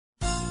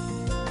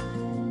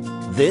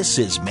This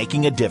is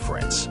Making a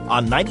Difference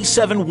on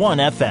 97.1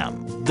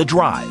 FM, The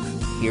Drive.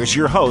 Here's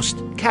your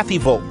host, Kathy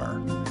Voltmer.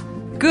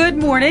 Good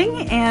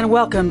morning and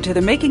welcome to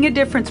the Making a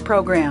Difference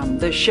program,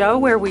 the show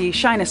where we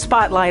shine a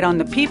spotlight on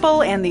the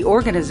people and the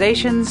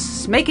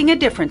organizations making a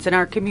difference in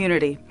our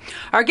community.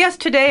 Our guests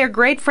today are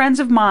great friends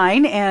of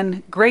mine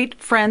and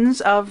great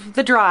friends of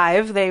The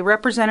Drive. They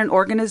represent an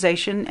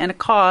organization and a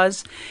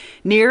cause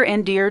near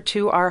and dear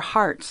to our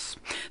hearts.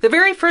 The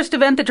very first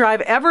event The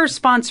Drive ever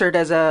sponsored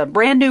as a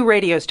brand new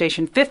radio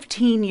station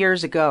 15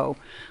 years ago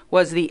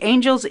was the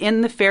Angels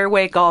in the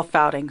Fairway golf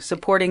outing,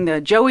 supporting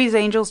the Joey's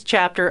Angels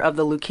chapter of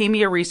the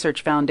Leukemia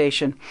Research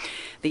Foundation.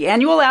 The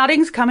annual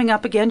outing's coming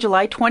up again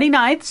July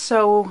 29th,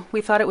 so we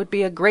thought it would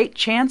be a great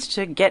chance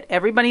to get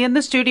everybody in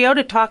the studio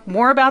to talk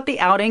more about the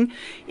outing,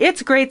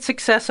 its great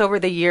success over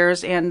the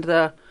years, and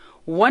the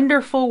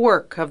wonderful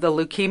work of the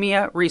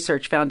Leukemia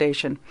Research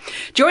Foundation.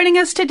 Joining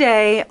us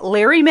today,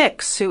 Larry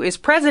Mix, who is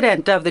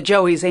president of the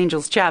Joey's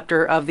Angels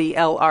chapter of the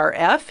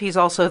LRF. He's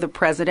also the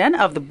president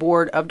of the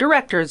board of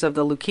directors of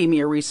the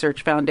Leukemia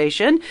Research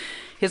Foundation.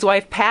 His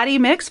wife, Patty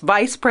Mix,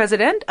 vice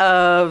president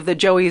of the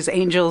Joey's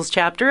Angels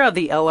chapter of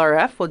the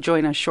LRF, will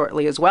join us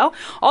shortly as well.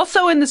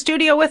 Also in the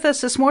studio with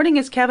us this morning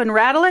is Kevin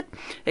Radelet,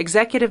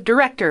 executive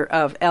director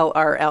of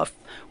LRF.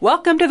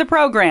 Welcome to the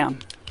program.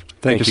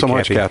 Thank you so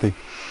much, Kathy.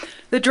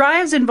 The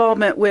Drive's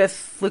involvement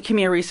with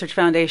Leukemia Research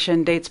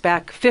Foundation dates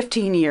back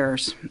 15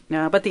 years,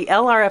 but the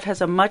LRF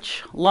has a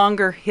much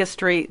longer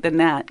history than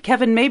that.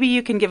 Kevin, maybe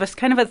you can give us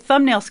kind of a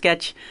thumbnail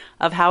sketch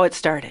of how it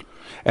started.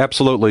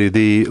 Absolutely.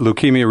 The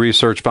Leukemia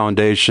Research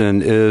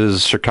Foundation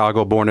is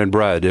Chicago born and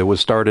bred. It was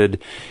started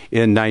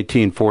in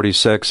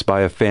 1946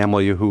 by a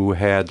family who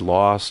had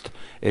lost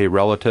a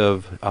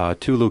relative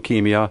to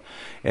leukemia,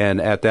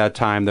 and at that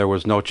time there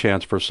was no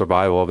chance for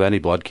survival of any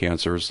blood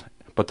cancers.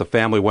 But the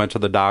family went to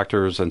the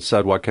doctors and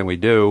said, what can we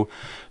do?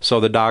 So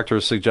the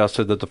doctors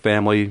suggested that the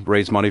family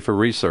raise money for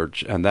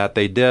research, and that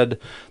they did.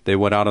 They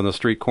went out on the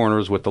street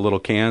corners with the little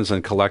cans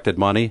and collected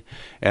money,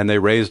 and they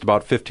raised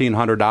about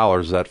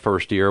 $1,500 that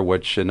first year,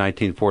 which in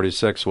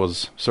 1946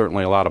 was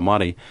certainly a lot of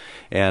money.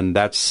 And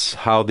that's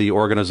how the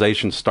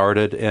organization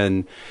started,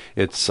 and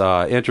it's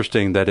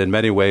interesting that in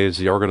many ways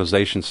the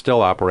organization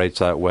still operates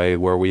that way,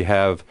 where we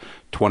have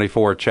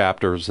 24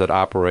 chapters that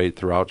operate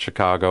throughout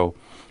Chicago,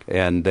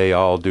 and they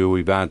all do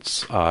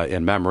events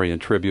in memory and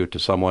tribute to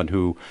someone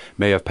who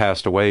may have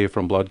passed away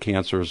from blood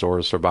cancers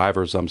or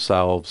survivors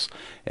themselves.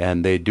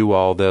 And they do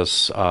all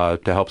this to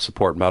help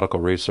support medical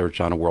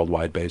research on a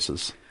worldwide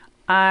basis.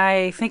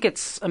 I think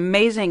it's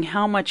amazing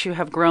how much you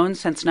have grown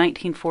since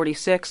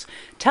 1946.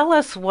 Tell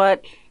us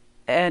what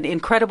an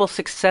incredible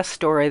success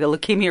story the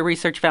Leukemia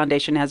Research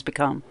Foundation has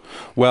become.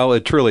 Well,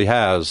 it truly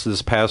has.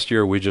 This past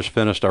year, we just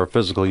finished our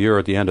fiscal year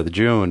at the end of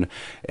June,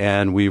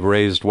 and we've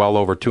raised well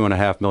over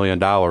 $2.5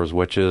 million,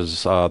 which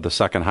is the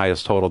second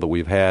highest total that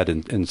we've had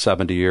in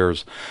 70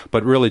 years.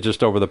 But really,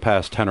 just over the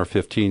past 10 or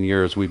 15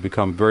 years, we've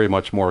become very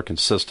much more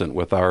consistent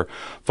with our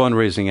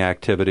fundraising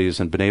activities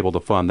and been able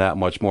to fund that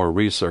much more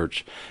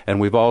research.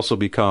 And we've also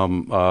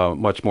become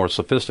much more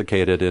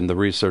sophisticated in the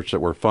research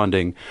that we're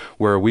funding,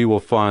 where we will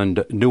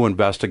fund new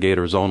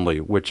investigators only,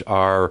 which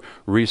are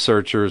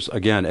researchers,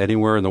 again,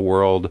 anywhere in the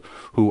world,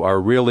 who are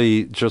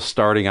really just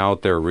starting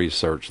out their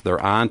research.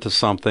 They're on to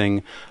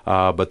something,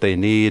 but they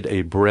need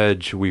a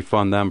bridge. We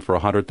fund them for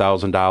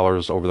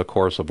 $100,000 over the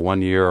course of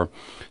 1 year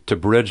to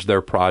bridge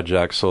their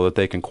projects so that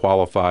they can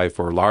qualify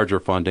for larger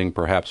funding,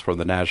 perhaps from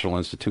the National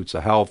Institutes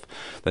of Health,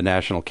 the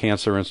National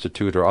Cancer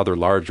Institute, or other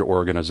larger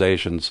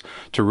organizations,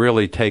 to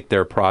really take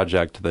their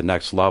project to the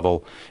next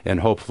level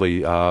and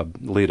hopefully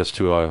lead us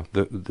to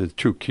the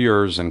true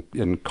cures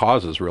and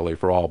causes, really,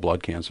 for all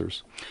blood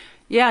cancers.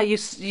 Yeah,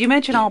 you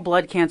mentioned all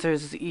blood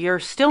cancers. You're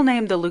still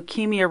named the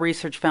Leukemia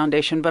Research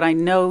Foundation, but I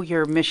know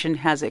your mission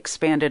has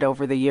expanded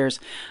over the years.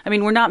 I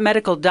mean, we're not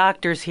medical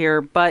doctors here,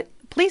 but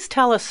please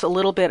tell us a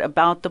little bit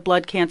about the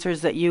blood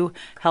cancers that you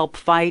help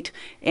fight.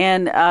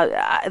 And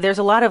there's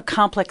a lot of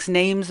complex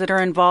names that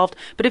are involved.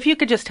 But if you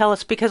could just tell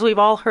us, because we've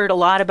all heard a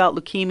lot about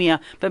leukemia,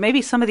 but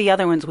maybe some of the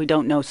other ones we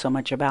don't know so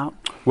much about.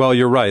 Well,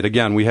 you're right.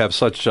 Again, we have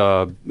such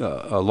a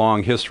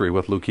long history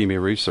with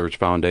Leukemia Research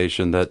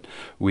Foundation that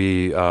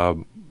we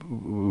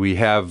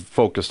have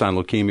focused on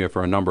leukemia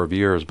for a number of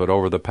years, but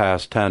over the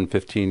past 10,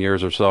 15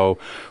 years or so,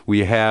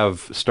 we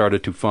have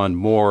started to fund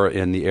more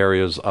in the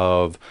areas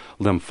of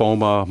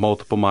lymphoma,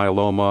 multiple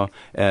myeloma,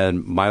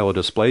 and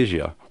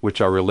myelodysplasia,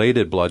 which are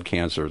related blood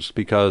cancers,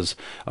 because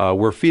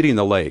we're feeding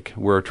the lake.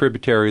 We're a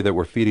tributary that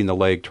we're feeding the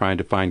lake, trying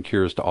to find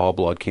cures to all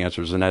blood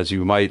cancers. And as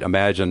you might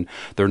imagine,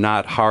 they're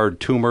not hard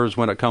tumors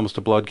when it comes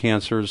to blood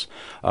cancers,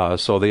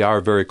 so they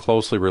are very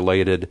closely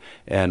related,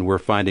 and we're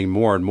finding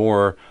more and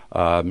more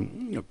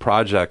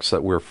projects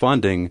that we're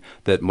funding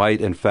that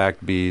might in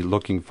fact be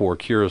looking for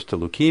cures to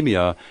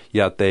leukemia,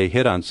 yet they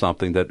hit on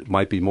something that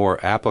might be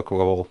more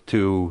applicable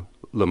to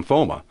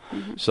lymphoma.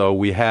 Mm-hmm. So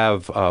we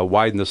have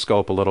widened the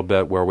scope a little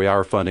bit where we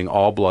are funding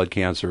all blood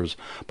cancers,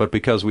 but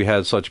because we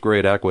had such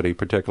great equity,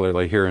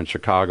 particularly here in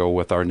Chicago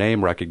with our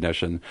name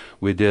recognition,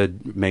 we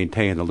did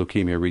maintain the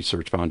Leukemia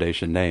Research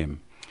Foundation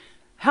name.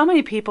 How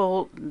many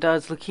people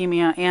does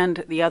leukemia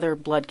and the other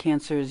blood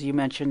cancers you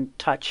mentioned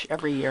touch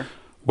every year?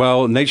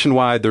 Well,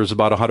 nationwide, there's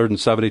about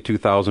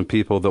 172,000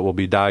 people that will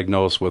be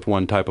diagnosed with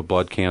one type of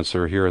blood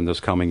cancer here in this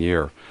coming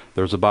year.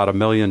 There's about 1.2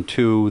 million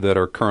that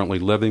are currently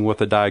living with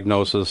the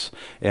diagnosis,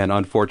 and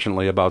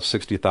unfortunately, about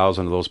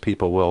 60,000 of those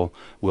people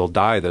will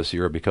die this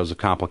year because of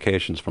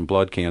complications from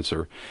blood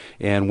cancer.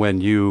 And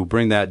when you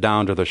bring that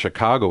down to the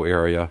Chicago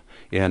area,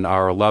 in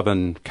our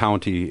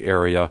 11-county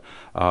area,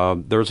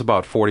 there's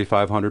about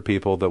 4,500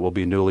 people that will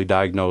be newly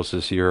diagnosed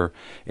this year,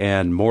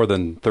 and more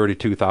than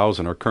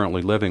 32,000 are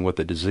currently living with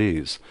the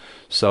disease.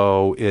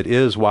 So it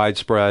is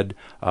widespread.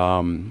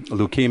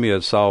 Leukemia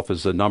itself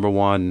is the number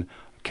one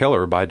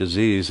killer by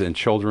disease in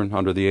children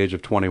under the age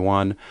of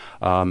 21,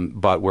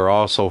 but we're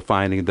also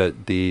finding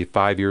that the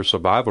 5-year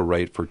survival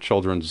rate for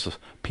children's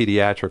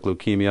pediatric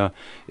leukemia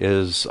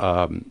is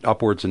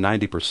upwards of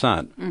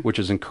 90%, which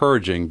is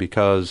encouraging,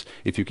 because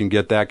if you can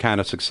get that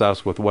kind of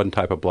success with one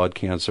type of blood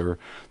cancer,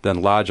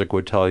 then logic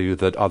would tell you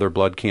that other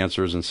blood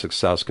cancers and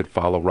success could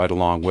follow right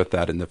along with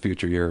that in the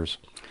future years.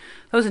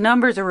 Those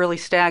numbers are really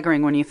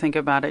staggering when you think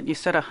about it. You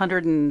said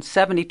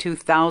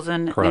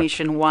 172,000 Correct.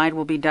 nationwide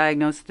will be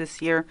diagnosed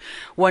this year.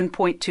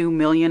 1.2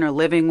 million are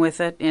living with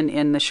it.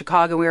 In the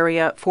Chicago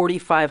area,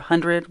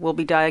 4,500 will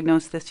be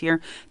diagnosed this year.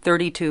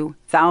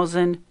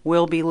 32,000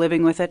 will be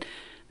living with it.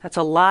 That's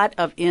a lot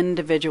of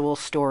individual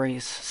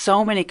stories.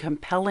 So many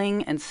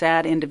compelling and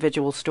sad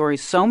individual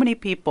stories. So many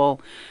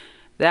people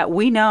that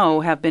we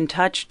know have been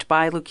touched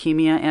by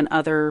leukemia and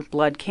other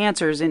blood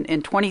cancers. In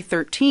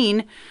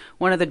 2013,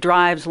 one of the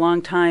Drive's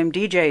longtime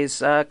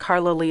DJs,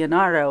 Carla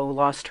Leonardo,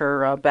 lost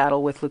her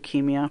battle with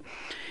leukemia.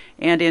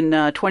 And in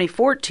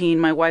 2014,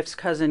 my wife's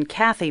cousin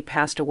Kathy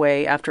passed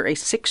away after a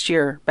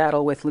 6-year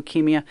battle with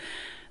leukemia.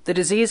 The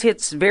disease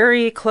hits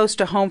very close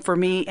to home for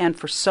me and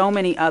for so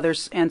many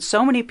others, and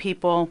so many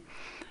people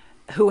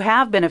who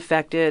have been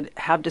affected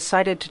have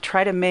decided to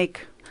try to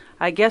make,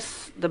 I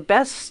guess the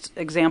best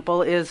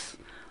example is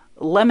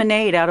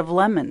lemonade out of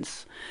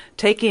lemons,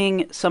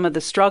 taking some of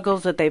the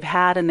struggles that they've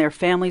had and their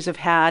families have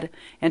had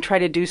and try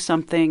to do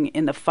something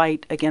in the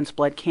fight against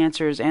blood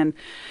cancers. And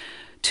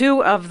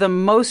two of the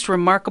most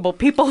remarkable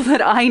people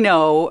that I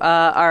know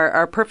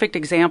are perfect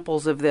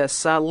examples of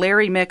this.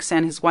 Larry Mix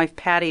and his wife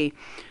Patty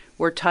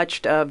were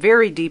touched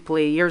very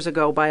deeply years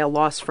ago by a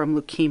loss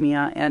from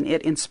leukemia, and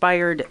it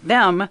inspired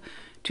them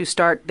to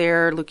start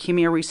their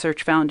Leukemia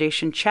Research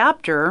Foundation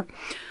chapter.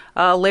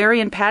 Larry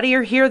and Patty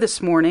are here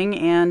this morning,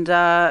 and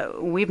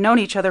we've known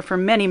each other for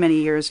many, many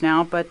years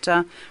now. But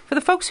for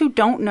the folks who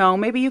don't know,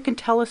 maybe you can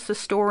tell us the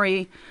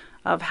story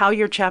of how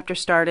your chapter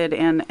started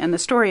and the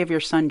story of your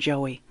son,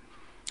 Joey.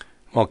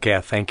 Well,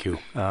 Kath, thank you.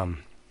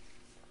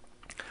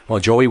 Well,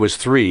 Joey was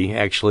 3,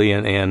 actually,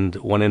 and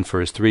went in for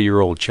his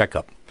 3-year-old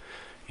checkup,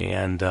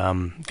 and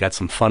got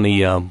some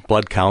funny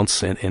blood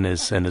counts in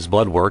his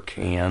blood work,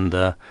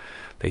 and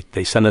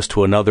they sent us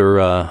to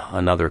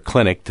another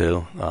clinic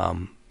to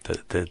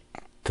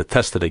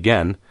test it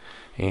again,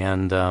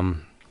 and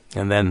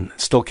then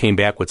still came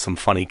back with some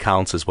funny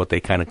counts, is what they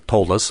kind of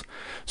told us.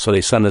 So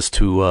they sent us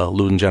to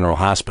Loudoun General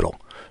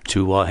Hospital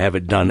to have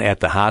it done at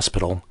the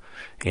hospital,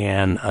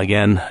 and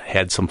again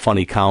had some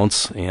funny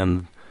counts,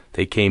 and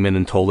they came in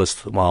and told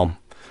us, well,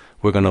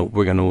 we're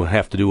gonna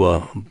have to do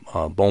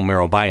a bone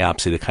marrow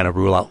biopsy to kind of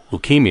rule out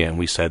leukemia. And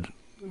we said,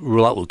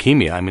 rule out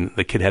leukemia? I mean,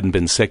 the kid hadn't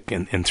been sick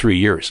in 3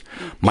 years.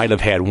 Might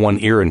have had one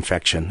ear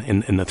infection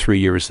in the 3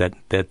 years that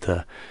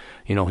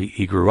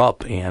he grew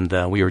up, and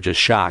we were just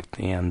shocked.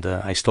 And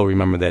I still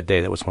remember that day.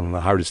 That was one of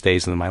the hardest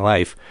days in my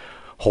life,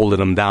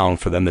 holding him down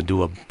for them to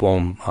do a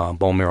bone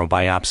marrow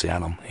biopsy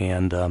on him.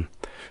 And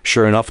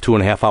sure enough,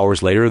 2.5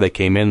 hours later, they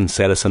came in and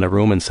sat us in a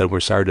room and said, we're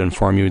sorry to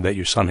inform you that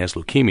your son has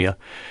leukemia,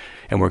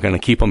 and we're going to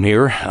keep him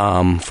here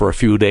for a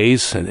few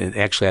days. And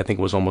actually, I think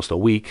it was almost a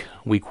week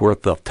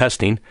worth of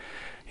testing,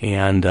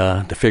 and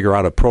to figure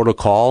out a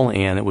protocol.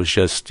 And it was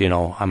just, it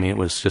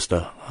was just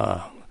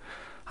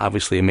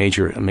obviously a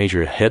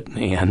major hit,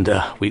 and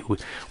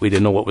we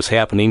didn't know what was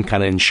happening,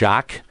 kind of in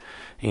shock,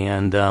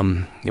 and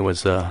it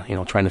was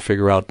trying to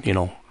figure out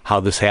how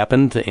this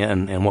happened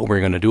and what we were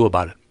going to do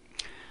about it.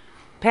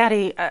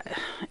 Patty,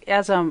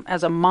 as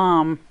a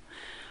mom,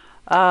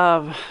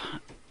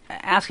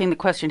 asking the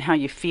question how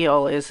you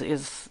feel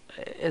is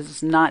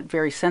not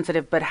very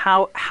sensitive, but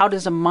how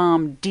does a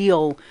mom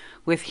deal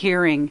with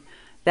hearing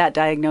that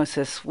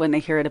diagnosis when they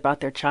hear it about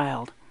their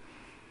child?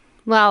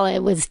 Well,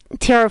 it was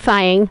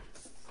terrifying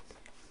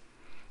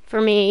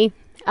for me.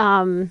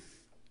 You're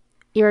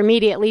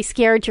immediately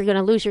scared you're going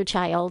to lose your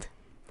child,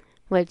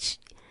 which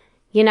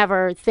you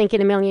never think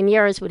in a million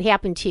years would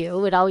happen to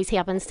you. It always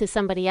happens to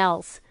somebody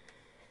else.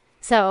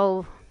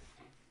 So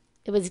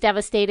it was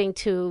devastating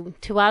to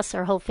us,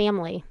 our whole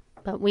family.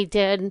 But we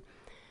did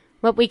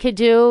what we could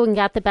do and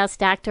got the best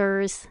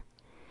doctors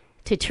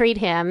to treat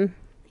him,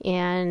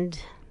 and,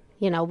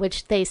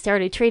 which they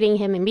started treating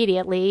him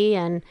immediately.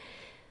 And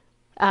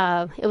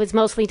it was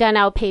mostly done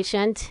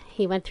outpatient.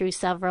 He went through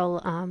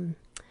several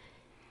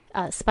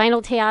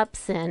spinal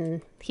taps,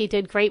 and he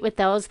did great with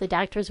those. The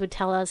doctors would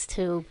tell us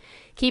to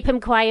keep him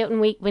quiet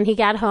when he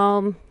got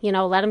home,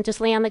 let him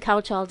just lay on the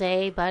couch all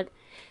day. But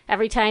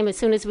every time, as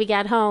soon as we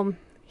got home,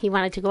 he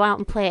wanted to go out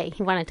and play.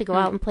 He wanted to go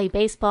out and play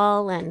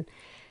baseball, and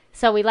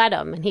so we let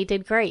him, and he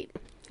did great.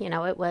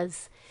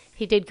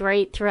 He did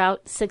great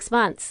throughout 6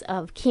 months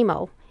of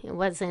chemo. It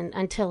wasn't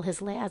until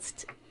his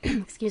last,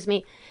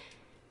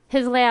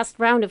 his last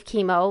round of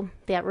chemo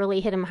that really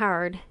hit him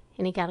hard,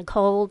 and he got a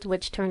cold,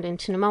 which turned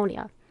into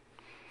pneumonia.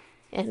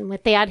 And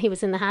with that, he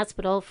was in the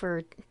hospital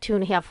for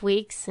 2.5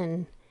 weeks,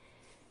 and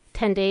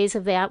 10 days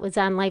of that was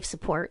on life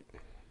support.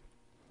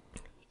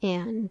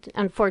 And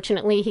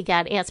unfortunately, he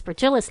got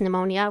aspergillus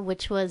pneumonia,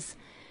 which was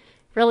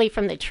really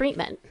from the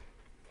treatment,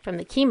 from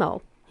the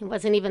chemo. It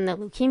wasn't even the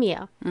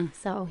leukemia.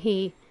 So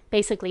he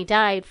basically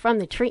died from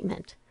the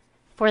treatment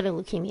for the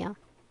leukemia.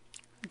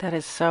 That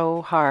is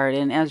so hard.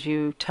 And as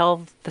you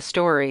tell the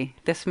story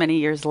this many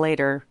years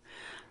later,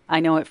 I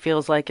know it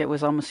feels like it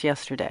was almost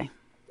yesterday.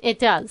 It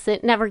does.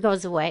 It never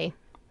goes away.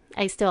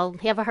 I still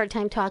have a hard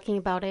time talking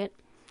about it.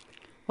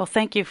 Well,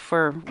 thank you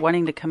for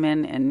wanting to come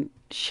in and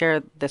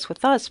share this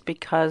with us,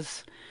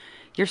 because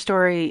your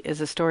story is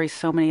a story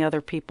so many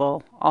other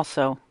people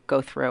also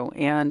go through.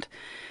 And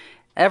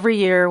every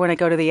year when I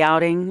go to the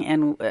outing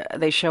and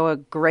they show a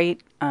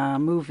great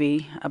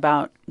movie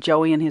about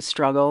Joey and his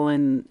struggle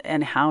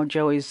and how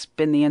Joey's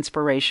been the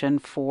inspiration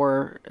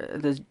for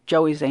the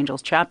Joey's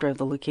Angels chapter of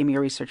the Leukemia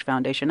Research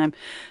Foundation, I'm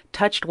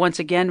touched once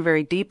again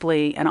very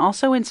deeply, and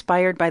also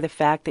inspired by the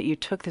fact that you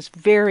took this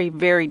very,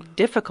 very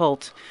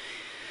difficult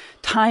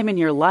time in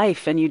your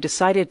life and you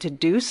decided to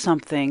do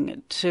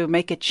something to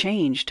make a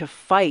change, to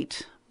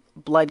fight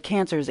blood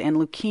cancers and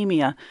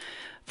leukemia.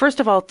 First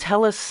of all,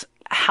 tell us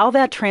how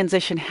that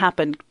transition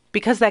happened,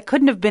 because that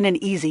couldn't have been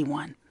an easy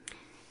one.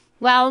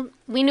 Well,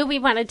 we knew we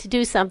wanted to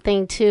do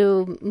something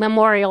to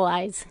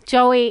memorialize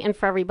Joey and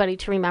for everybody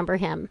to remember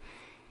him.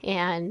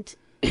 And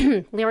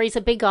Larry's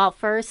a big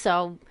golfer,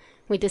 so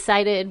we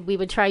decided we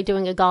would try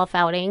doing a golf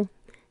outing.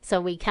 So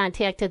we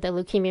contacted the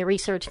Leukemia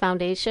Research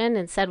Foundation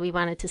and said we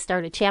wanted to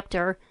start a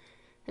chapter.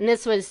 And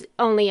this was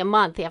only a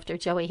month after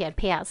Joey had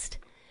passed.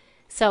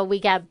 So we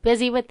got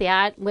busy with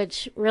that,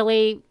 which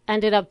really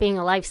ended up being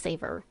a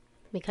lifesaver,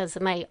 because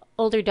my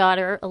older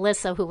daughter,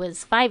 Alyssa, who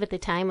was 5 at the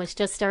time, was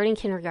just starting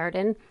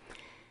kindergarten.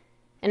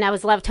 And I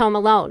was left home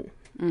alone,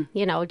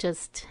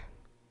 just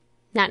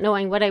not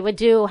knowing what I would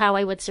do, how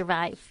I would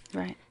survive.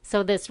 Right.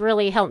 So this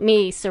really helped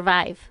me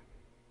survive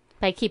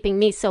by keeping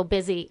me so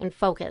busy and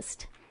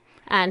focused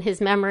on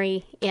his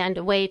memory and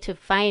a way to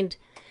find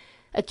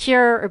a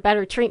cure or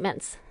better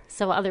treatments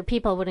so other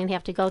people wouldn't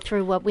have to go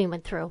through what we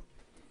went through.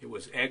 It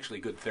was actually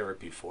good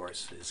therapy for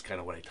us, is kind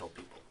of what I tell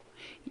people.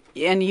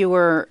 And you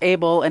were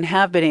able and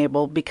have been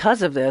able,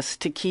 because of this,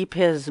 to keep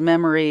his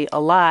memory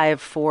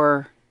alive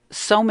for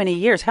so many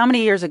years. How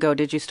many years ago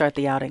did you start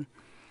the outing?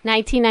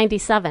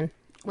 1997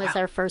 was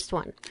our first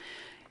one.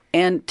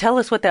 And tell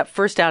us what that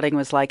first outing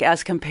was like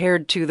as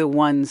compared to the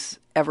ones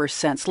ever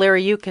since.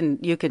 Larry, you can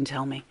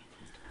tell me.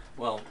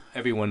 Well,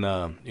 everyone,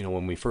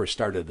 when we first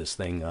started this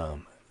thing,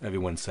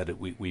 everyone said that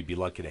we'd be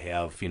lucky to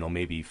have,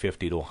 maybe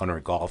 50 to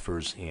 100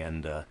 golfers,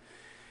 and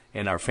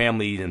our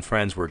family and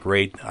friends were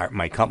great.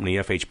 My company,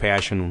 FH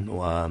Passion,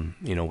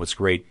 was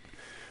great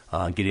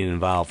getting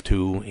involved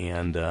too,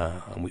 and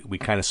we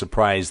kind of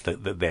surprised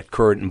that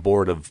current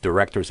board of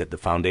directors at the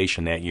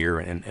foundation that year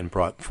and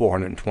brought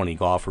 420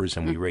 golfers,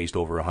 and we raised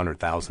over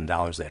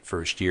 $100,000 that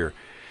first year.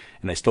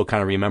 And I still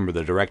kind of remember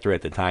the director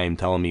at the time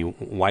telling me,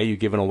 "Why are you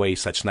giving away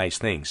such nice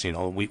things?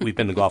 We've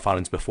been to golf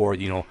outings before.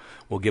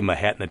 We'll give them a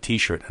hat and a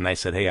T-shirt." And I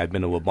said, "Hey, I've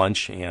been to a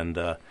bunch, and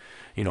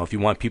if you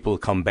want people to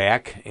come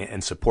back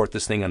and support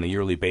this thing on a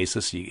yearly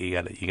basis, you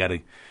got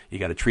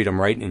to treat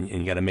them right, and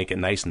you got to make it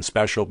nice and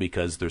special,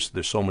 because there's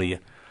so many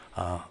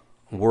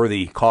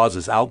worthy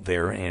causes out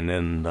there, and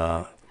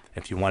then."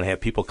 If you want to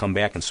have people come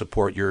back and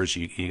support yours,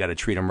 you got to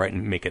treat them right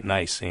and make it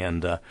nice.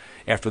 And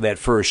after that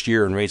first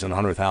year and raising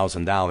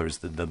 $100,000,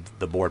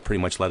 the board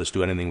pretty much let us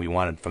do anything we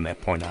wanted from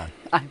that point on.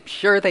 I'm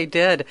sure they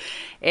did.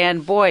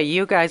 And boy,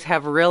 you guys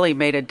have really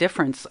made a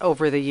difference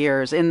over the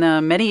years. In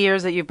the many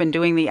years that you've been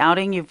doing the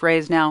outing, you've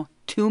raised now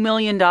 $2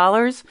 million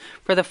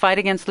for the fight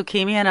against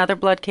leukemia and other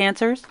blood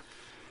cancers?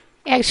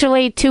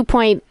 Actually,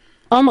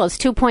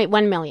 almost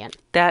 2.1 million.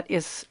 That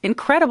is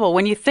incredible.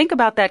 When you think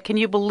about that, can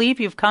you believe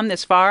you've come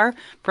this far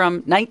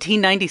from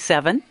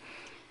 1997?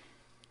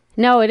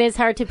 No, it is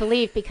hard to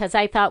believe, because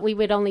I thought we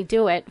would only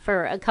do it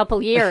for a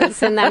couple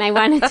years, and then I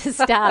wanted to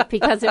stop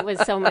because it was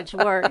so much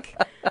work.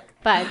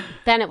 But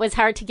then it was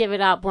hard to give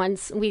it up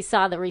once we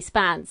saw the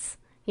response.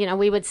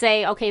 We would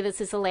say, okay, this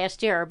is the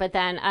last year, but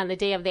then on the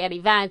day of that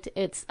event,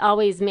 it's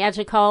always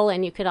magical,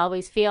 and you could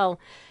always feel,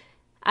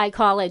 I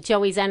call it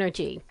Joey's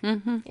energy,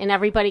 and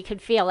everybody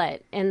could feel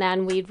it. And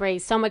then we'd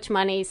raise so much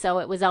money, so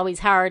it was always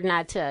hard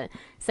not to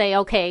say,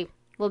 okay,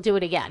 we'll do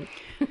it again.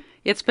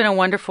 It's been a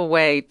wonderful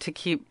way to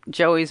keep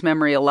Joey's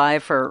memory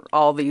alive for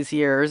all these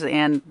years.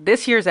 And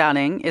this year's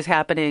outing is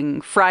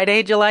happening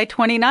Friday, July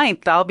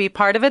 29th. I'll be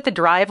part of it. The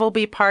Drive will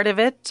be part of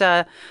it.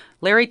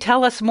 Larry,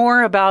 tell us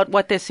more about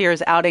what this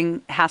year's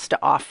outing has to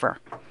offer.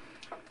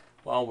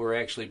 Well, we're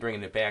actually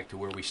bringing it back to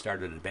where we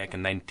started it back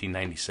in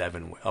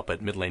 1997 up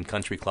at Mid-Lane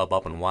Country Club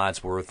up in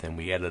Wadsworth, and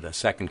we added a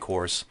second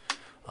course,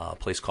 a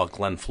place called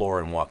Glen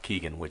Flora in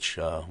Waukegan, which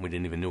we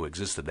didn't even know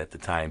existed at the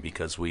time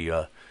because we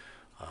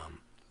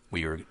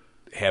were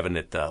having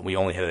it, we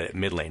only had it at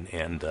Mid-Lane,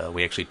 and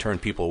we actually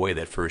turned people away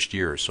that first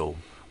year, so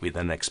we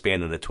then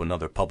expanded it to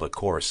another public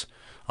course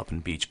up in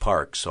Beach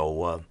Park.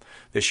 So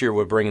this year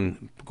we're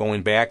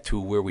going back to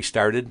where we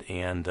started,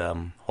 and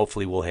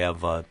hopefully we'll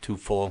have 2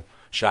 full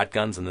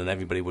shotguns, and then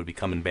everybody would be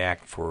coming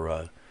back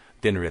for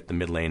dinner at the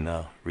Mid-Lane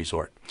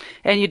Resort.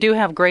 And you do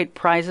have great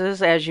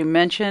prizes, as you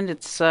mentioned.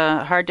 It's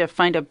hard to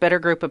find a better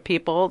group of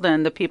people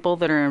than the people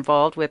that are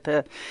involved with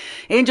the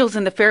Angels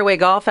in the Fairway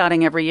Golf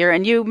Outing every year.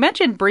 And you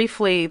mentioned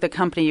briefly the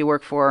company you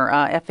work for,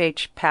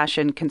 FH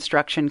Passion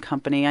Construction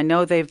Company. I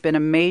know they've been a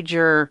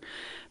major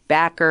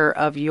backer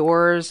of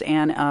yours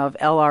and of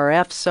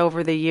LRF's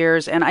over the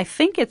years. And I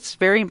think it's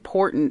very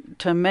important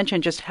to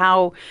mention just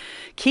how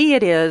key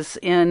it is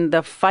in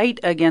the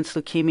fight against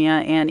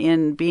leukemia and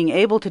in being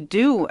able to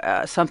do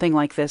something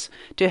like this,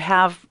 to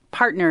have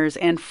partners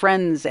and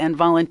friends and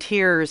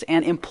volunteers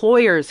and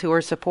employers who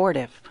are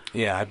supportive.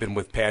 Yeah, I've been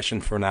with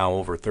Passion for now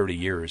over 30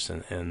 years,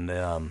 and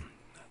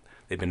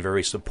they've been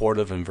very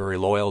supportive and very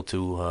loyal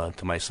to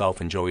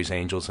myself and Joey's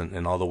Angels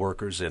and all the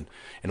workers, and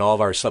all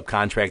of our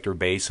subcontractor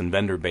base and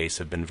vendor base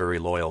have been very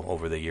loyal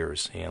over the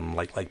years. And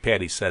like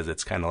Patty says,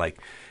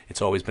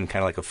 it's always been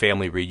kind of like a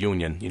family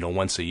reunion,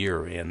 once a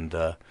year. And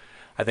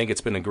I think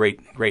it's been a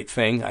great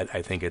thing.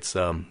 I think it's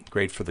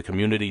great for the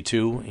community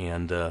too.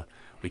 And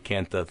we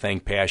can't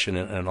thank Passion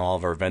and all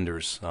of our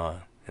vendors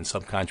and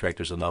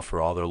subcontractors enough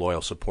for all their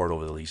loyal support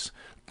over these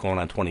going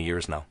on 20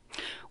 years now.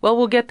 Well,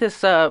 we'll get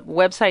this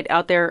website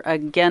out there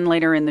again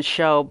later in the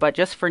show, but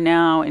just for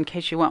now, in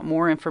case you want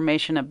more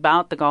information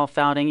about the golf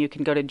outing, you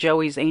can go to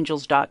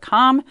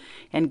joeysangels.com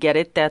and get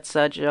it. That's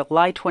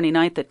July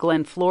 29th at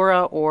Glen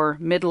Flora or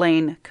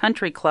Mid-Lane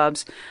Country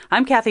Clubs.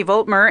 I'm Kathy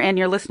Voltmer, and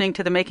you're listening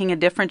to the Making a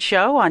Difference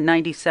show on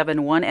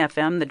 97.1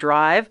 FM, The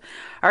Drive.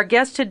 Our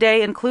guests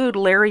today include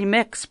Larry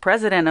Mix,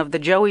 president of the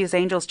Joey's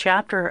Angels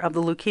chapter of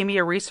the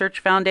Leukemia Research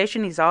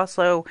Foundation. He's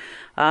also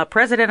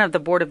president of the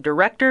board of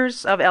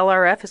directors of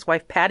LRF. His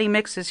wife, Patty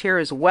Mix, is here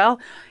as well,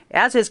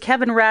 as is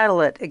Kevin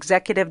Radelet,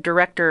 executive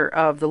director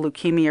of the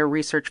Leukemia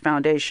Research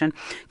Foundation.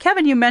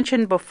 Kevin, you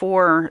mentioned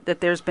before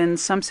that there's been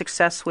some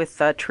success with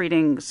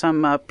treating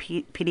some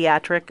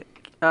pediatric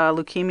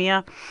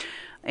leukemia.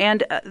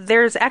 And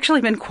there's actually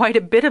been quite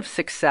a bit of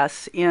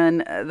success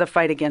in the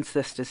fight against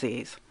this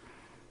disease.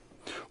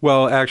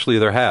 Well, actually,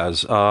 there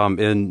has. In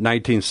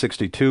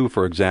 1962,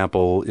 for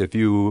example, if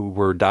you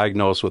were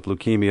diagnosed with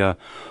leukemia,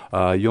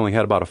 you only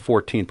had about a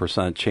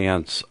 14%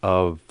 chance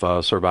of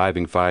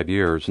surviving 5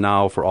 years.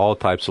 Now, for all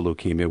types of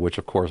leukemia, which,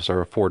 of course,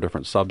 are 4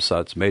 different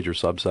subsets, major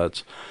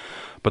subsets,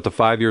 but the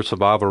 5-year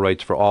survival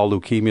rates for all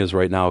leukemias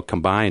right now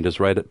combined is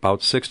right at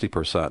about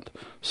 60%.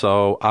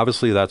 So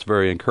obviously that's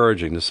very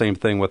encouraging. The same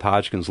thing with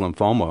Hodgkin's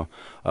lymphoma.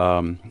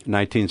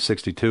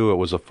 1962, it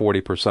was a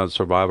 40%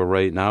 survival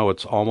rate. Now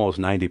it's almost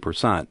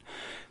 90%.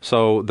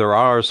 So there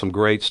are some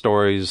great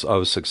stories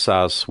of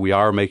success. We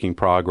are making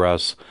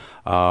progress.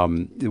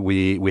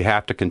 We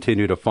have to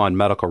continue to fund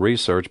medical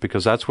research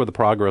because that's where the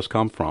progress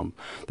comes from.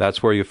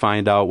 That's where you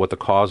find out what the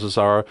causes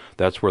are.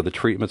 That's where the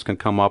treatments can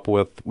come up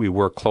with. We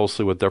work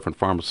closely with different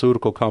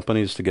pharmaceutical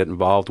companies to get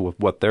involved with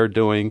what they're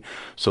doing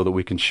so that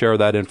we can share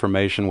that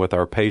information with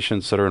our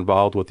patients that are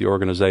involved with the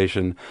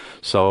organization.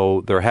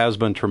 So there has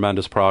been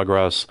tremendous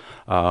progress,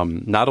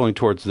 not only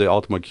towards the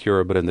ultimate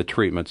cure, but in the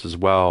treatments as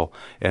well.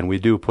 And we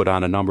do put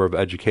on a number of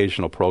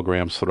educational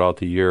programs throughout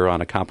the year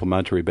on a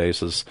complementary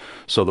basis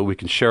so that we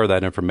can share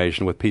that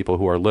information with people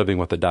who are living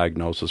with the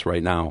diagnosis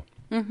right now.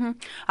 Mm-hmm.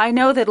 I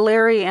know that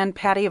Larry and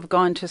Patty have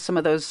gone to some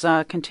of those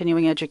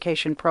continuing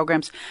education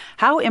programs.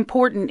 How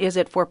important is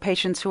it for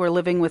patients who are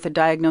living with a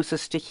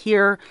diagnosis to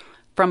hear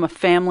from a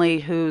family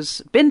who's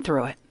been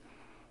through it?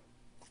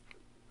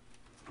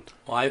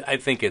 Well, I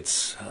think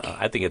it's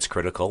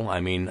critical. I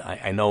mean,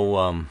 I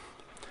know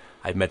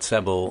I've met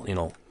several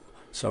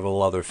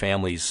other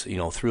families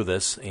through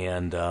this,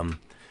 and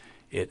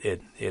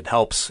it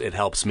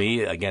helps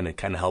me. Again, it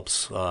kind of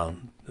helps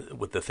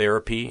with the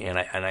therapy, and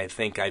I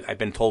think I've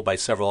been told by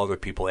several other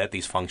people at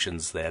these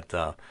functions that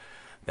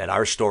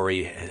our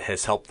story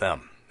has helped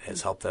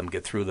them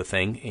get through the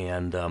thing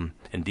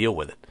and deal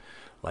with it.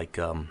 Like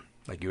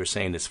you were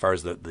saying, as far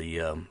as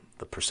the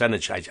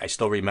percentage, I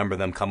still remember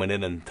them coming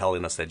in and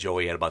telling us that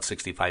Joey had about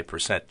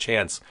 65%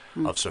 chance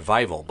of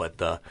survival,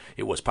 but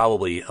it was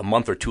probably a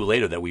month or two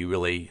later that we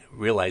really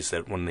realized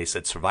that when they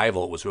said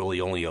survival, it was really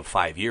only of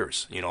 5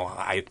 years.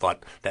 I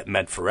thought that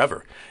meant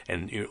forever,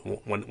 and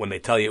when they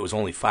tell you it was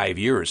only 5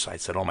 years, I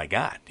said, oh my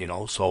God,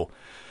 so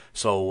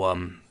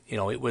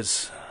it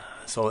was.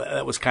 So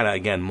that was kind of,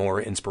 again,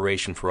 more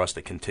inspiration for us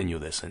to continue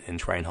this and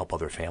try and help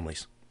other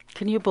families.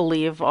 Can you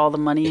believe all the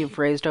money you've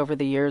raised over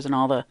the years and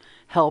all the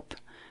help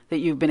that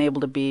you've been able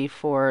to be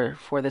for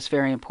this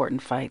very important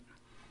fight?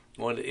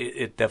 Well,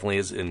 it definitely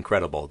is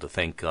incredible to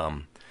think,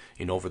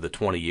 over the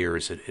 20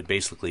 years, it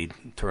basically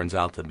turns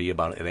out to be it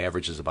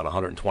averages about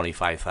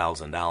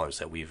 $125,000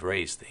 that we've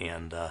raised.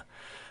 And,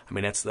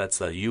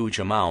 that's a huge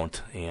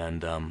amount.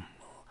 And,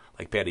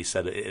 like Patty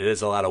said, it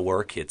is a lot of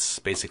work. It's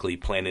basically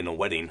planning a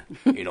wedding,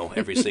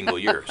 every single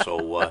year.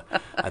 So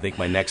I think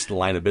my next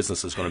line of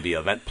business is going to be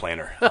event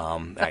planner.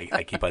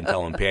 I keep on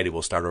telling Patty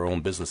we'll start our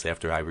own business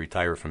after I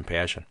retire from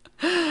Passion.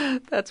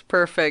 That's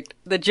perfect.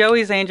 The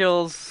Joey's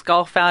Angels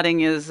golf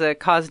outing is a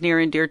cause near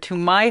and dear to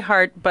my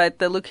heart, but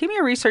the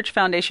Leukemia Research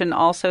Foundation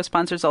also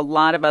sponsors a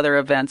lot of other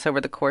events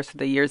over the course of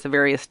the years. The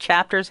various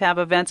chapters have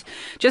events.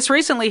 Just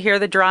recently here,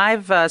 The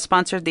Drive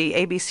sponsored the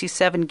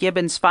ABC7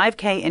 Gibbons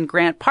 5K in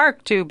Grant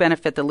Park to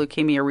benefit the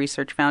Leukemia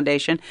Research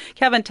Foundation.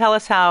 Kevin, tell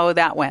us how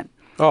that went.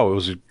 Oh, it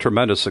was a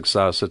tremendous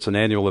success. It's an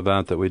annual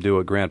event that we do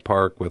at Grant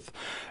Park with,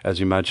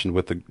 as you mentioned,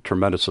 with the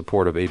tremendous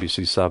support of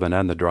ABC7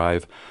 and The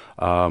Drive.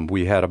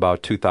 We had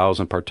about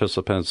 2,000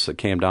 participants that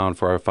came down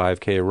for our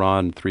 5K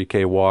run,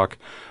 3K walk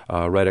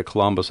right at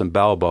Columbus and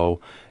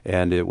Balbo.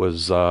 And it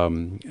was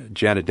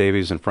Janet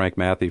Davies and Frank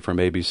Matthey from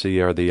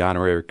ABC are the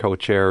honorary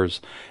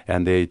co-chairs,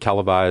 and they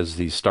televised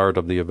the start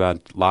of the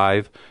event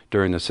live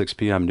during the 6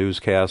 p.m.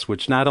 newscast,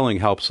 which not only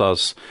helps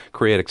us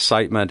create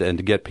excitement and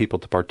to get people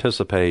to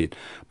participate,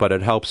 but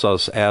it helps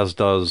us, as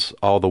does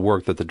all the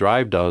work that The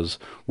Drive does,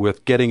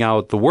 with getting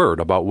out the word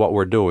about what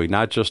we're doing,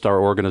 not just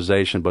our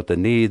organization, but the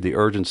need, the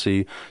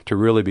urgency to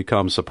really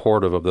become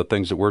supportive of the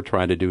things that we're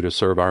trying to do to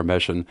serve our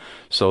mission.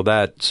 So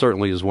that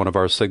certainly is one of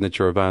our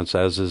signature events,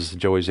 as is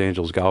Joey's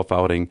Angels golf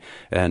outing,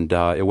 and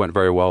it went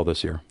very well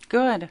this year.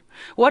 Good.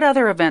 What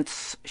other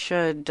events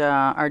should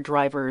our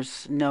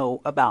drivers know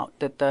about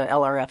that the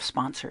LRF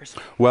sponsors?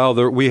 Well,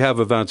 we have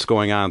events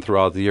going on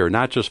throughout the year,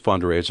 not just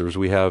fundraisers.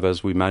 We have,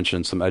 as we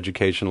mentioned, some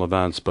educational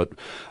events, but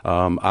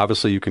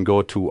obviously you can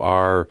go to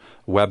our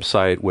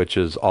website, which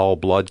is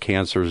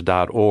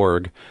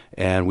allbloodcancers.org,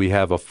 and we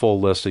have a full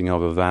listing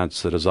of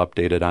events that is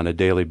updated on a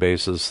daily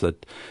basis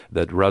that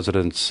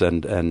residents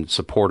and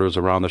supporters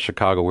around the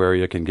Chicago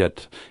area can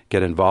get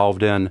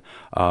involved in,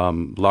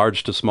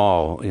 large to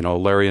small.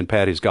 Larry and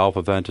Patty's golf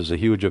event is a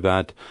huge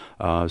event,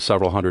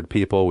 several hundred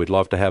people. We'd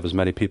love to have as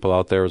many people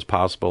out there as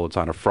possible. It's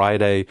on a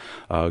Friday,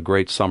 a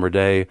great summer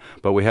day.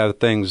 But we have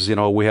things,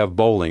 we have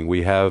bowling,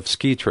 we have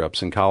ski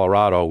trips in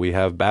Colorado, we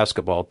have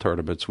basketball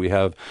tournaments, we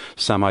have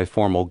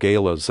semi-formal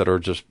galas that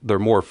are they're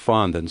more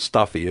fun than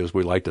stuffy, as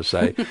we like to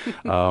say,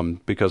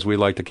 because we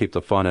like to keep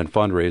the fun in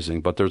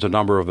fundraising. But there's a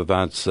number of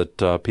events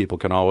that people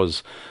can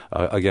always,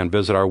 again,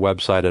 visit our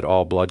website at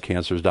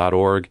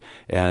allbloodcancers.org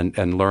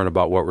and learn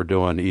about what we're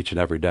doing each and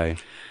every day.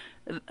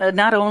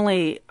 Not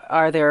only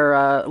are there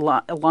a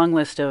long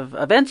list of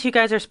events you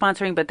guys are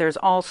sponsoring, but there's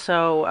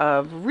also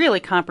a really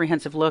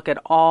comprehensive look at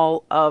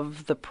all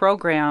of the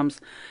programs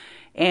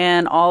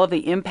and all of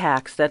the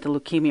impacts that the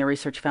Leukemia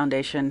Research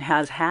Foundation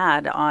has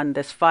had on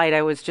this fight.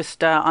 I was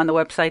just on the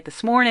website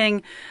this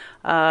morning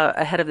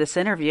ahead of this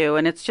interview,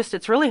 and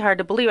it's really hard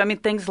to believe. I mean,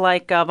 things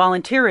like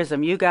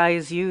volunteerism. You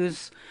guys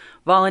use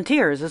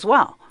volunteers as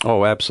well.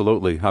 Oh,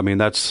 absolutely. I mean,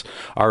 that's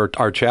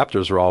our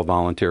chapters are all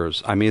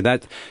volunteers. I mean,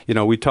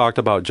 we talked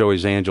about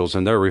Joey's Angels,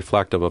 and they're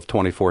reflective of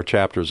 24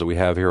 chapters that we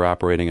have here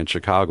operating in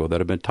Chicago that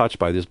have been touched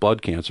by these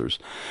blood cancers.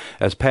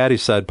 As Patty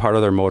said, part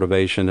of their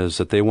motivation is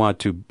that they want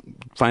to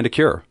find a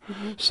cure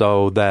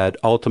so that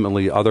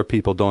ultimately other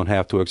people don't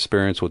have to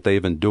experience what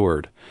they've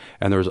endured.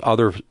 And there's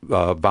other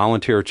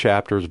volunteer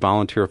chapters,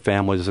 volunteer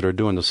families that are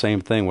doing the same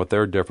thing with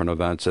their different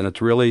events. And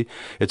truly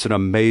an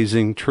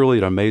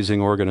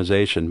amazing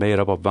organization made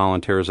up of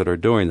volunteers that are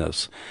doing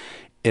this.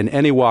 In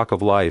any walk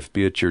of life,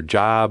 be it your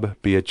job,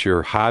 be it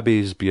your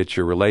hobbies, be it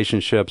your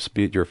relationships,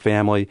 be it your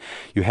family,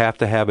 you have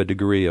to have a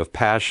degree of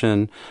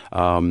passion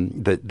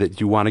that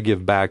you want to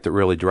give back that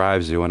really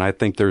drives you. And I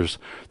think there's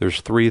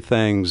three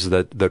things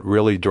that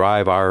really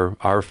drive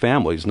our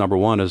families. Number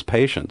one is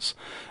patience.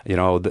 They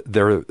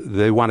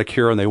want a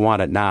cure and they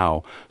want it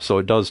now. So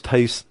it does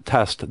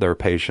test their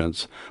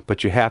patience,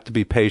 but you have to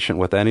be patient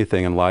with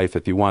anything in life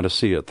if you want to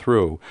see it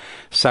through.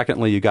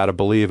 Secondly, you got to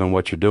believe in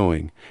what you're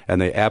doing,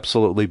 and they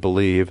absolutely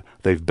believe.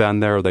 They've been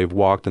there, they've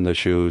walked in the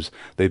shoes,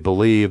 they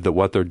believe that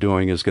what they're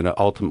doing is going to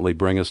ultimately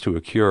bring us to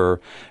a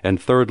cure.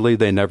 And thirdly,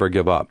 they never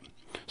give up.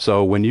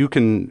 So when you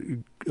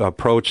can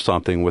approach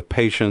something with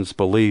patience,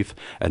 belief,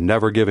 and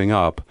never giving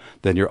up,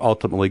 then you're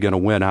ultimately going to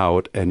win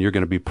out, and you're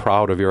going to be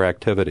proud of your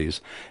activities.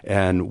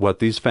 And what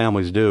these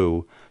families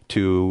do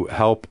to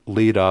help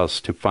lead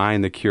us to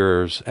find the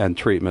cures and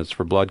treatments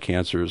for blood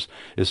cancers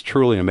is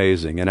truly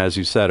amazing. And as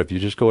you said, if you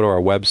just go to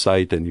our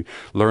website and you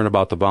learn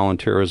about the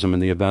volunteerism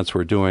and the events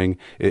we're doing,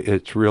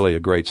 it's really a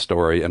great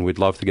story, and we'd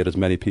love to get as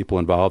many people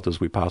involved as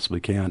we possibly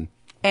can.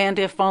 And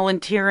if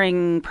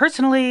volunteering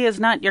personally is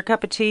not your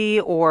cup of tea,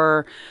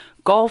 or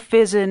golf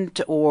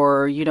isn't,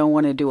 or you don't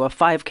want to do a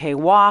 5K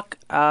walk,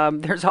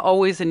 there's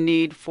always a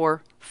need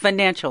for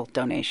financial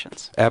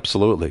donations.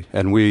 Absolutely.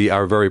 And we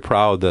are very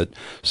proud that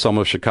some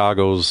of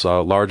Chicago's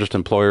largest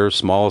employers,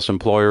 smallest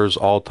employers,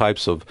 all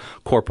types of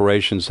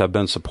corporations have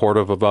been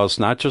supportive of us,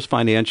 not just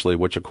financially,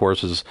 which of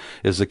course is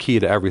the key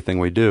to everything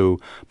we do,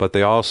 but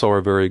they also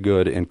are very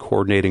good in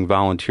coordinating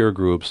volunteer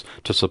groups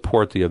to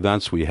support the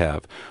events we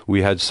have.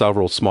 We had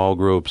several small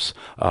groups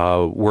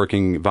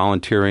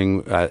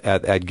volunteering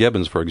at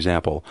Gibbons, for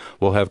example.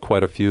 We'll have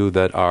quite a few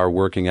that are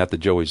working at the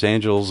Joey's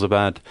Angels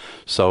event.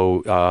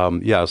 So,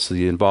 yes,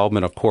 the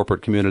involvement of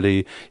corporate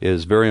community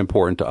is very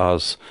important to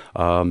us,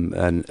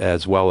 and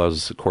as well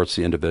as, of course,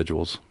 the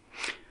individuals.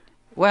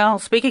 Well,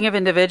 speaking of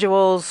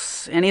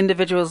individuals and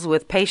individuals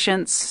with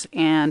patience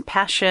and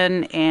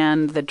passion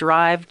and the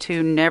drive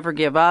to never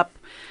give up,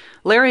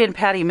 Larry and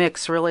Patty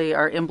Mix really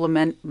are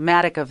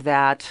emblematic of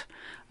that,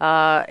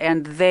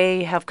 and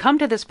they have come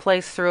to this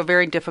place through a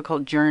very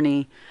difficult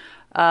journey.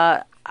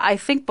 I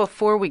think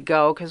before we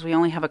go, because we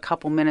only have a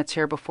couple minutes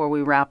here before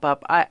we wrap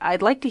up,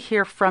 I'd like to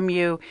hear from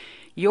you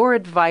your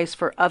advice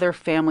for other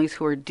families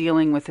who are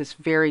dealing with this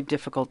very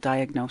difficult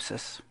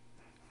diagnosis.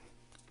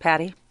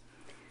 Patty?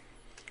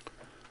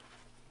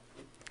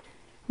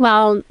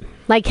 Well,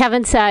 like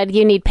Kevin said,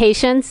 you need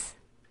patience.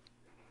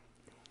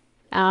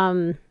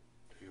 Do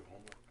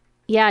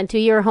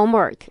your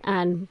homework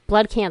on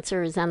blood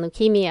cancers, on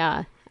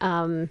leukemia.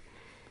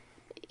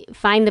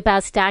 Find the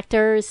best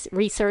doctors,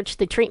 research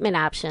the treatment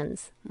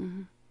options.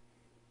 Mm-hmm.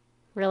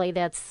 Really,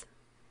 that's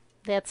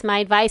my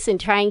advice,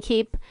 and try and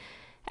keep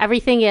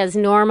everything as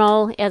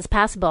normal as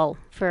possible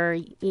for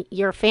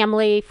your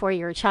family, for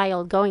your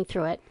child going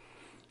through it.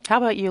 How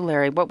about you,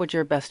 Larry? What would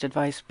your best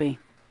advice be?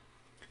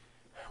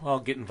 Well,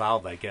 get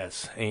involved, I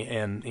guess,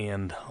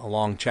 and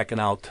along checking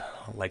out,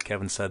 like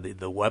Kevin said,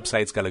 the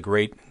website's got a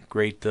great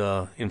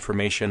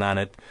information on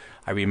it.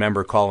 I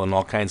remember calling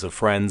all kinds of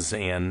friends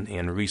and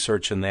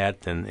researching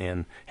that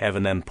and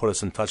having them put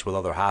us in touch with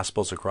other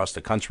hospitals across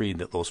the country.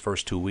 That those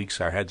first 2 weeks,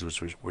 our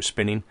heads were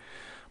spinning,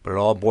 but it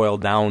all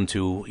boiled down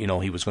to,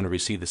 he was going to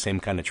receive the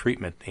same kind of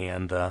treatment,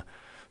 and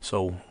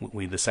so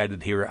we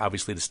decided here,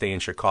 obviously, to stay in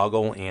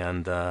Chicago,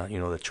 and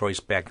the choice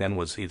back then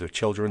was either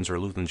Children's or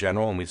Lutheran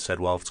General, and we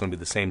said, well, if it's going to be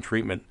the same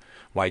treatment,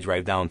 why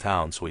drive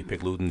downtown? So we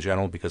picked Lutheran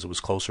General because it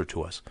was closer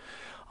to us.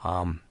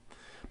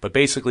 But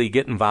basically,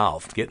 get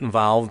involved,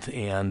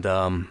 and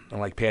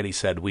like Patty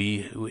said,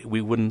 we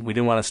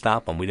didn't want to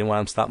stop them. We didn't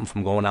want to stop them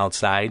from going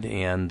outside,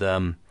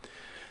 and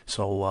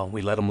so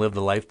we let him live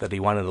the life that he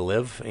wanted to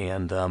live,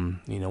 and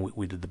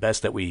we did the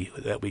best that we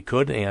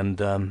could,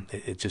 and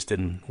it just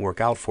didn't work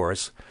out for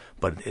us.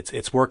 But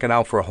it's working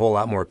out for a whole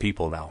lot more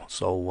people now.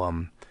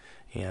 So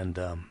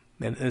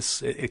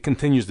it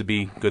continues to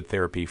be good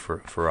therapy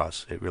for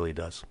us. It really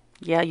does.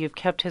 Yeah, you've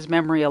kept his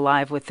memory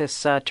alive with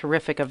this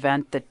terrific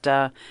event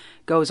that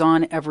goes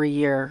on every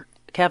year.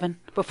 Kevin,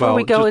 before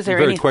we go, is there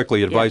very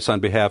quickly advice on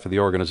behalf of the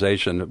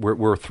organization?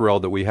 We're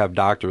thrilled that we have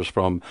doctors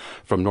from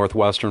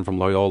Northwestern, from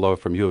Loyola,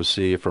 from U of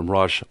C, from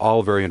Rush,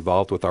 all very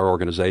involved with our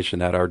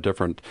organization at our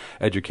different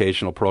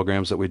educational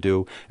programs that we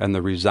do. And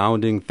the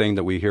resounding thing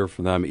that we hear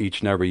from them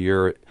each and every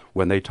year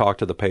when they talk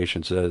to the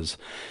patients is,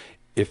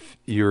 if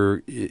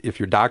your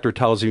doctor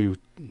tells you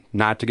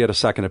not to get a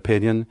second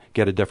opinion,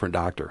 get a different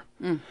doctor.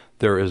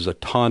 There is a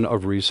ton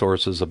of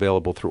resources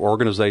available through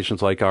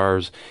organizations like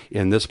ours.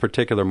 In this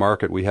particular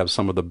market, we have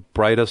some of the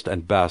brightest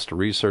and best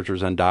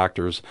researchers and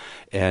doctors.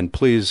 And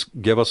please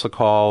give us a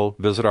call,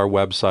 visit our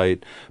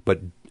website. But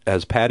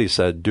as Patty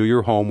said, do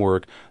your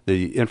homework.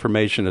 The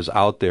information is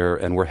out there,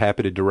 and we're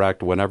happy to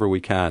direct whenever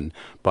we can.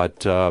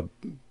 But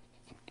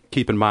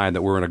keep in mind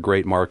that we're in a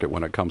great market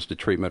when it comes to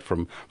treatment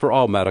for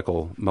all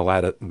medical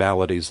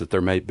maladies that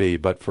there may be.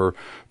 But for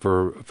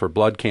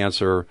blood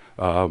cancer,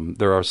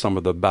 there are some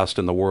of the best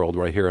in the world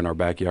right here in our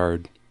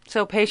backyard.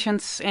 So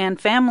patients and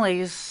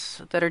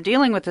families that are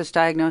dealing with this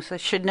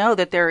diagnosis should know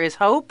that there is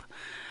hope,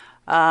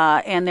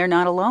 and they're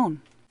not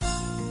alone.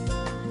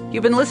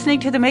 You've been listening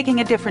to the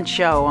Making a Difference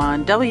show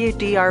on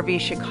WDRV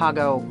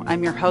Chicago.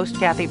 I'm your host,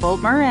 Kathy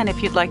Voltmer, and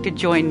if you'd like to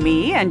join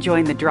me and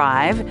join the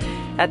drive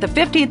at the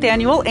 15th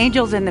Annual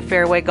Angels in the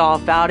Fairway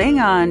Golf Outing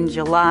on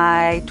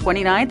July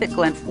 29th at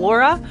Glen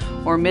Flora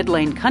or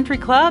Mid-Lane Country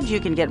Clubs, you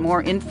can get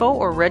more info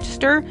or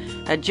register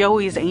at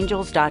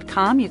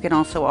joeysangels.com. You can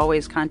also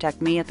always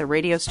contact me at the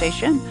radio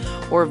station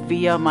or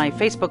via my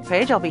Facebook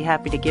page. I'll be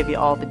happy to give you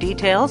all the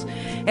details.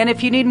 And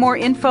if you need more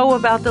info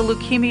about the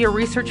Leukemia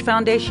Research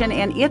Foundation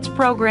and its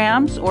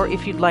programs, or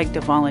if you'd like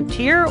to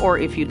volunteer, or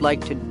if you'd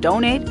like to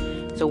donate,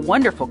 it's a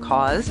wonderful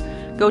cause,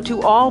 go to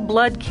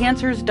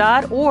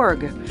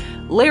allbloodcancers.org.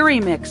 Larry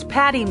Mix,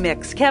 Patty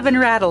Mix, Kevin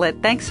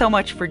Radelet, thanks so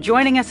much for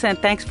joining us, and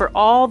thanks for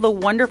all the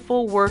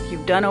wonderful work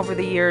you've done over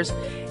the years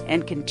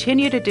and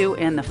continue to do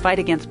in the fight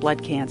against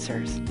blood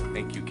cancers.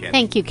 Thank you, Kathy.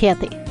 Thank you,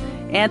 Kathy.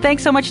 And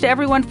thanks so much to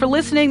everyone for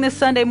listening this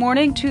Sunday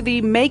morning to the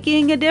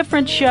Making a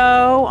Difference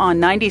show on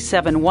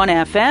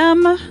 97.1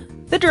 FM,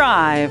 The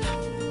Drive.